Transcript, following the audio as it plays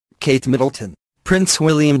Kate Middleton, Prince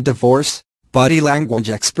William divorce, body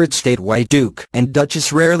language experts state why Duke and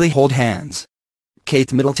Duchess rarely hold hands.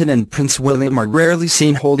 Kate Middleton and Prince William are rarely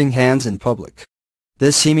seen holding hands in public.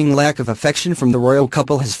 This seeming lack of affection from the royal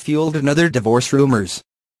couple has fueled another divorce rumors.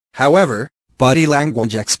 However, body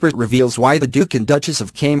language expert reveals why the Duke and Duchess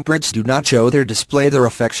of Cambridge do not show their display their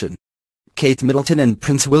affection. Kate Middleton and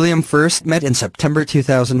Prince William first met in September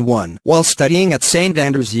 2001 while studying at St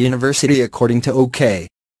Andrews University, according to OK.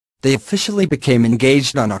 They officially became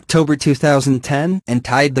engaged on October 2010 and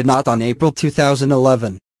tied the knot on April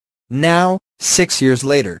 2011. Now, 6 years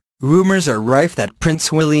later, rumors are rife that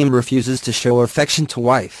Prince William refuses to show affection to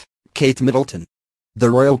wife, Kate Middleton.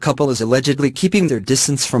 The royal couple is allegedly keeping their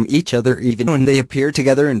distance from each other even when they appear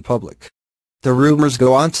together in public. The rumors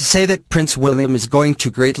go on to say that Prince William is going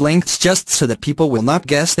to great lengths just so that people will not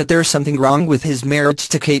guess that there's something wrong with his marriage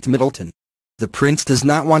to Kate Middleton. The prince does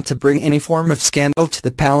not want to bring any form of scandal to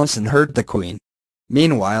the palace and hurt the queen.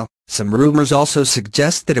 Meanwhile, some rumors also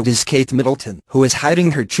suggest that it is Kate Middleton who is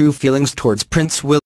hiding her true feelings towards Prince William.